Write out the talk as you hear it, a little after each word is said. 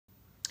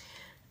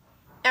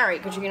All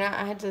right, Katrina,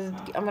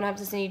 I'm gonna have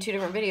to send you 2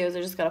 different videos.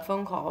 I just got a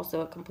phone call,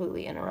 so it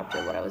completely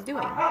interrupted what I was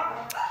doing.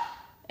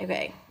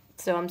 Okay,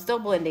 so I'm still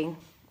blending.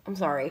 I'm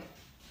sorry.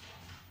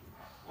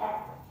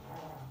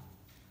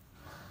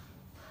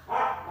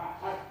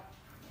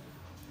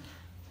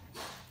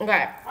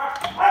 Okay,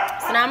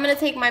 so now I'm gonna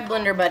take my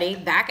Blender Buddy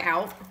back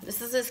out.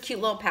 This is this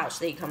cute little pouch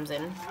that he comes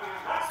in.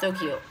 So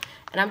cute.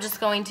 And I'm just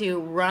going to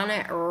run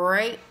it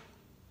right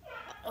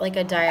like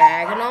a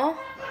diagonal,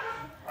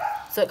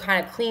 so it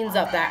kind of cleans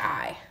up that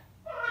eye.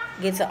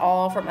 Gets it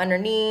all from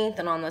underneath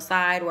and on the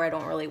side where I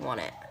don't really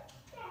want it.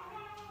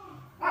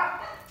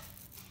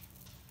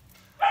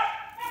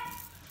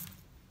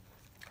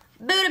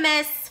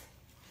 Bootamus!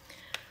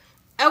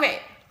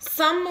 Okay,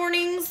 some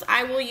mornings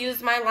I will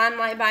use my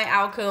LimeLight by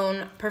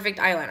Alcone Perfect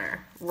Eyeliner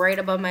right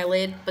above my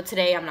lid, but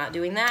today I'm not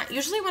doing that.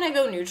 Usually when I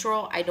go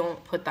neutral, I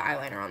don't put the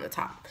eyeliner on the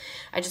top.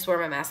 I just wear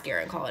my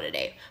mascara and call it a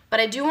day.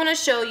 But I do want to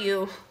show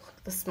you.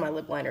 This is my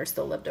lip liner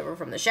still left over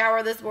from the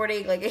shower this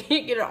morning. Like, I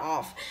can't get it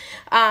off.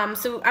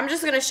 So I'm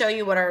just going to show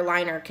you what our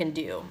liner can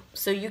do.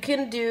 So you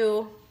can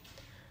do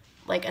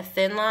like a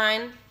thin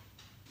line,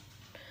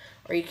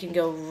 or you can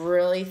go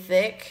really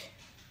thick.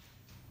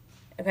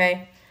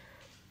 Okay.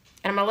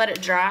 And I'm going to let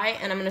it dry,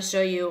 and I'm going to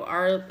show you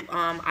our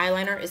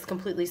eyeliner is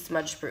completely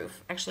smudge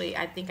proof. Actually,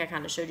 I think I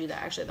kind of showed you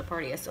that actually at the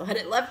party. I still had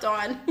it left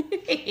on.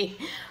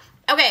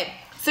 Okay.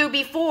 So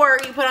before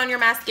you put on your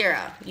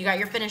mascara, you got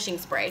your finishing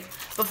spray.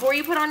 Before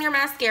you put on your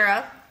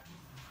mascara,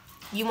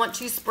 you want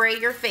to spray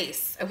your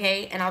face,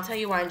 okay? And I'll tell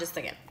you why in just a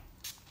second.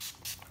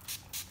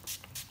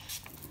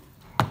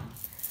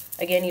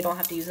 Again, you don't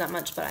have to use that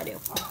much, but I do.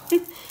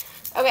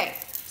 Okay,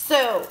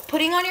 so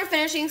putting on your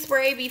finishing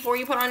spray before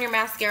you put on your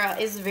mascara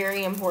is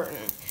very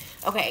important.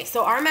 Okay,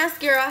 so our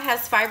mascara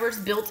has fibers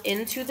built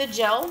into the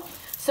gel.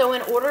 So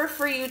in order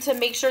for you to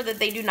make sure that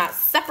they do not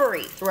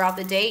separate throughout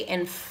the day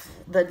and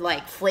the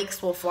like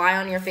flakes will fly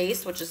on your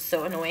face, which is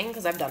so annoying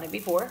because I've done it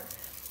before.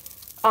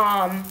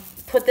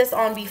 Put this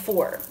on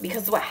before,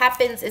 because what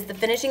happens is the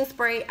finishing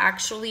spray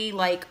actually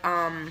like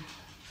I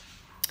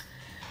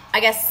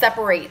guess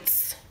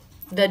separates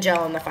the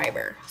gel and the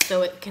fiber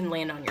so it can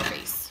land on your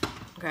face.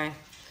 Okay.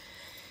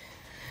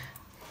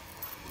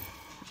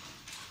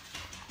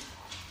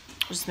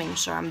 Just making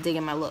sure I'm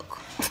digging my look.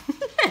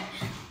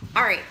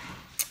 All right.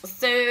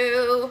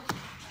 So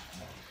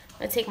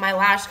I'm gonna take my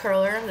lash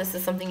curler. This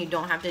is something you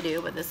don't have to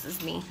do, but this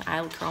is me.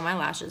 I'll curl my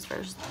lashes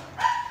first.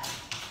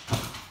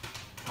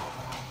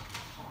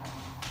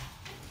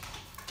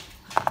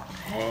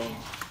 Okay.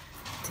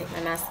 Take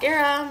my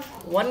mascara.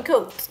 1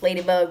 coat,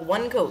 Ladybug,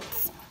 1 coat.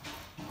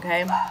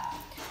 Okay.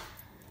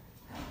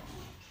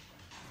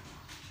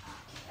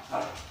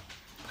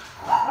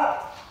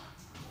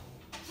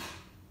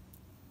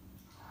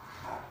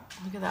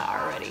 Look at that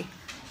already.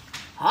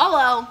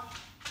 Hello.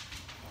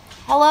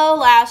 Hello,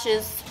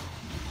 lashes.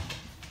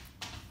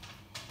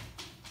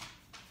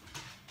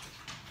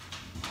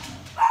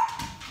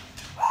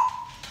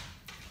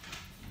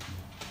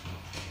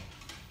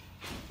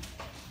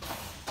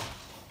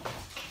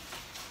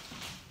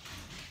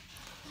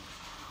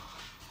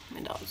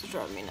 My dogs are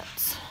driving me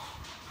nuts.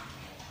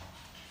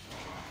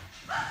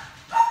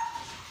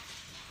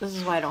 This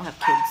is why I don't have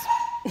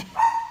kids.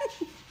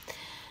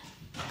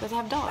 Because I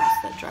have dogs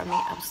that drive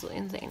me absolutely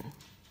insane.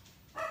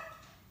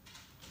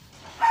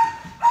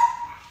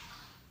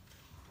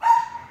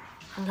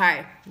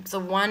 Okay, so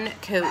 1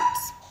 coat.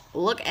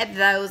 Look at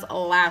those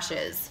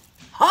lashes.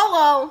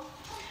 Hello!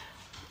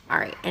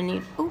 Alright, and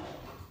you, oh,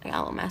 I got a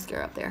little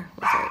mascara up there.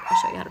 That's right, I'll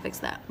show you how to fix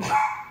that.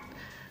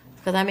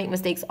 Because I make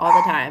mistakes all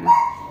the time.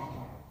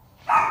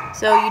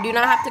 So you do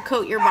not have to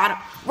coat your bottom.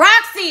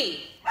 Roxy!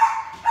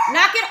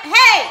 Knock it,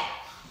 hey!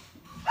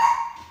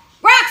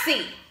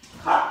 Roxy!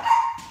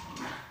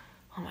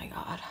 Oh my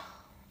God.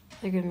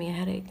 They're giving me a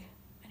headache.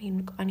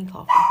 I need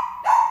coffee.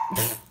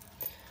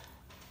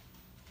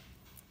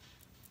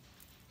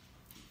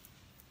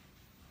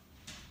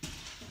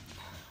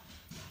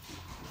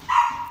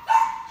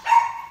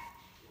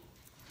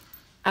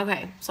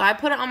 Okay, so I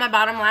put it on my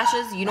bottom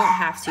lashes. You don't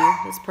have to.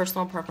 It's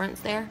personal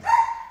preference there.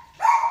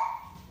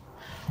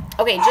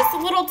 Okay, just a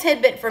little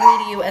tidbit from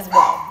me to you as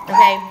well.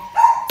 Okay,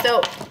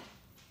 so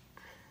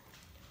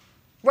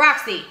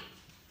Roxy.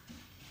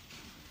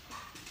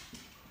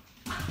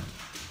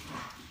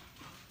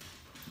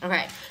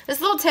 Okay,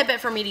 this little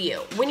tidbit from me to you.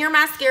 When your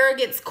mascara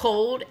gets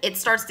cold, it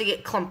starts to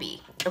get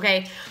clumpy.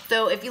 Okay,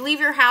 so if you leave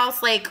your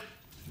house like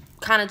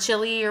kind of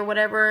chilly or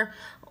whatever,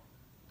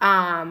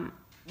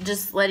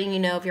 just letting you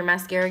know, if your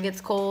mascara gets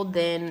cold,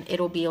 then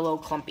it'll be a little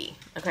clumpy.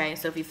 Okay,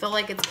 so if you feel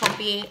like it's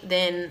clumpy,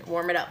 then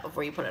warm it up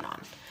before you put it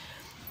on.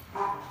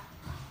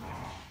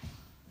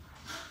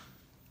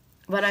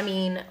 But I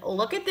mean,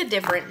 look at the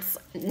difference.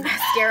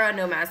 Mascara,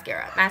 no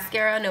mascara.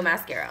 Mascara, no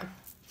mascara.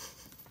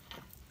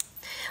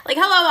 Like,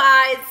 hello,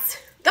 eyes.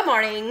 Good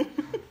morning.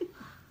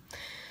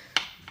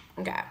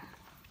 Okay.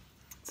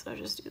 So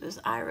just do this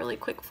eye really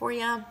quick for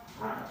you.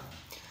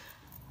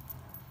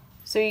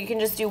 So you can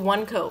just do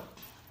 1 coat.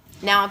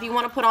 Now, if you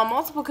want to put on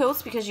multiple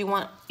coats because you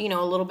want, you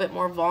know, a little bit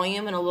more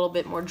volume and a little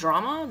bit more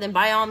drama, then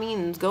by all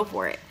means, go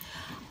for it.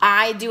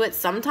 I do it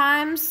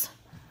sometimes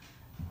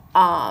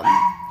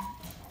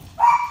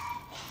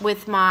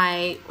with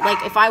my,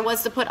 like, if I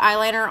was to put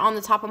eyeliner on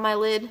the top of my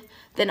lid,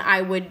 then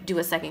I would do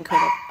a second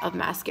coat of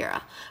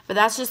mascara. But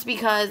that's just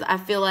because I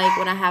feel like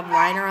when I have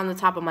liner on the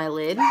top of my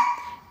lid,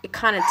 it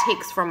kind of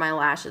takes from my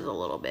lashes a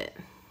little bit.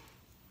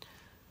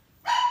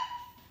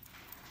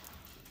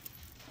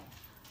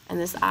 And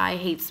this eye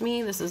hates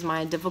me. This is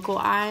my difficult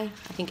eye.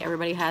 I think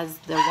everybody has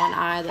the one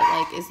eye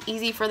that like is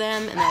easy for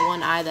them and that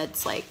one eye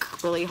that's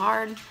like really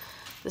hard.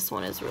 This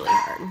one is really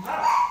hard.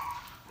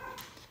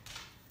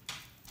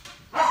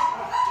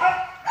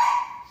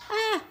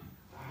 Ah.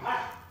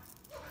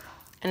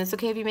 And it's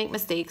okay if you make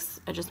mistakes.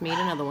 I just made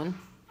another one.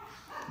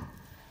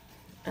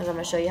 As I'm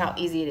gonna show you how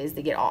easy it is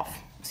to get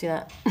off. See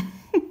that?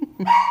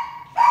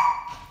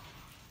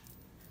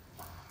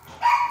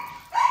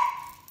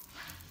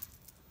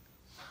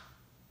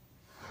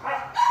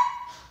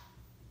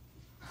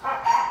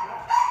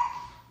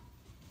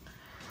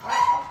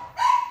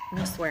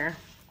 I swear.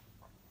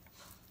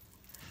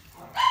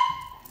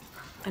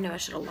 I know I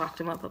should have locked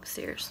him up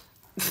upstairs.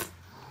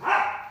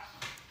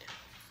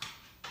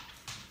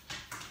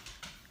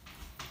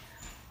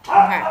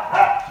 Okay.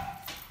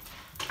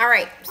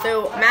 Alright,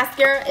 so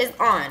mascara is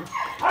on.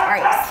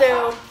 Alright,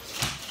 so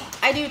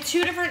I do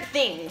two different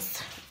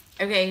things,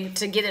 okay,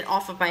 to get it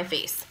off of my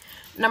face.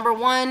 Number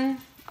one,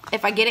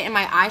 if I get it in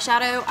my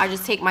eyeshadow, I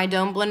just take my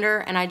Dome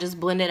Blender and I just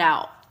blend it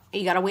out.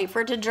 You gotta wait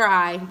for it to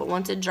dry, but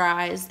once it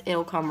dries,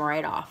 it'll come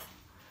right off.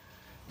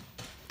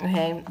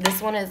 Okay,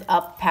 this one is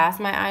up past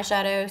my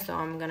eyeshadow, so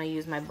I'm gonna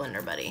use my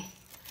Blender Buddy.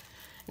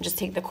 And just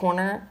take the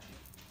corner.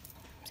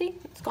 See,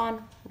 it's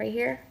gone right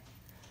here.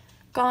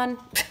 Gone.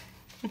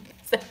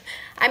 So,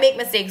 I make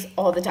mistakes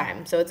all the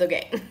time, so it's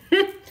okay.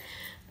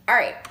 All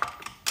right,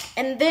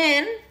 and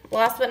then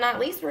last but not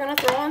least, we're gonna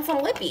throw on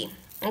some lippy.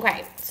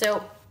 Okay,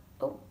 so,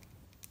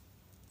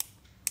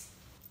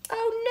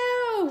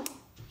 oh no!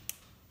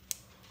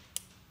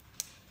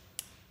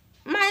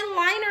 My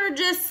liner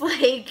just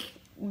like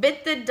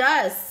bit the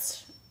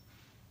dust.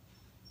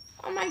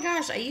 Oh my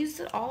gosh, I used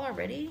it all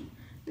already?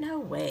 No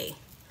way.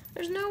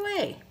 There's no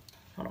way.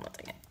 Hold on one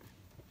second.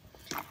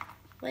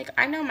 Like,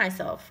 I know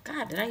myself.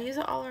 God, did I use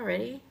it all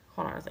already?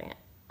 Hold on a second.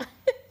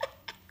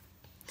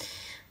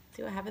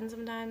 See what happens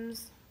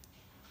sometimes?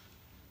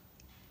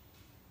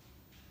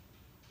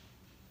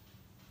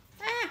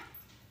 Ah!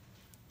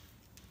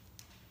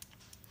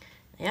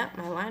 Yep,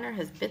 my liner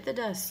has bit the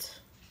dust.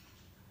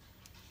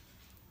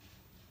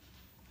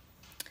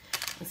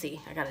 Let's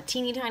see, I got a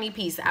teeny tiny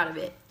piece out of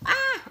it.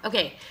 Ah,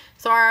 okay,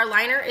 so our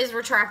liner is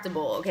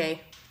retractable,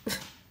 okay?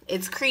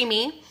 It's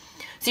creamy,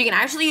 so you can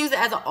actually use it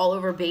as an all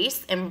over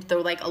base and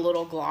throw like a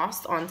little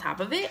gloss on top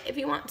of it if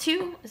you want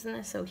to. Isn't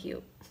that so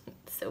cute?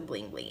 It's so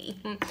bling blingy.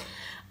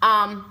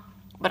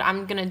 But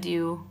I'm gonna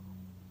do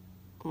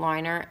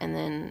liner and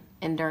then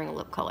enduring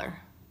lip color.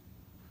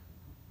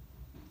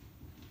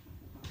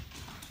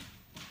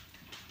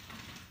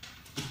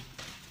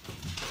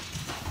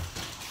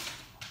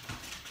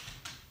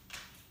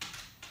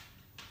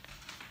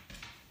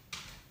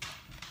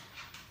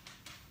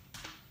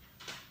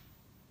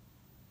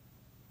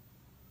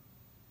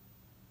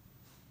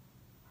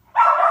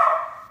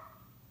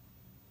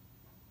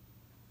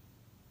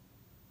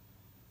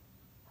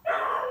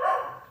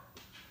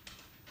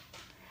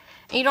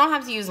 And you don't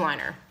have to use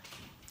liner.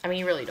 I mean,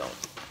 you really don't.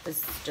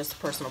 It's just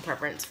personal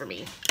preference for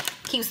me.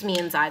 Keeps me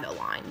inside the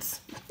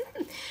lines.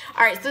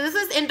 All right, so this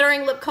is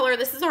enduring lip color.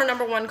 This is our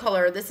 #1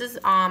 color. This is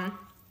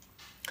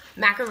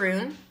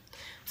macaroon.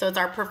 So it's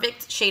our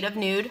perfect shade of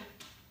nude.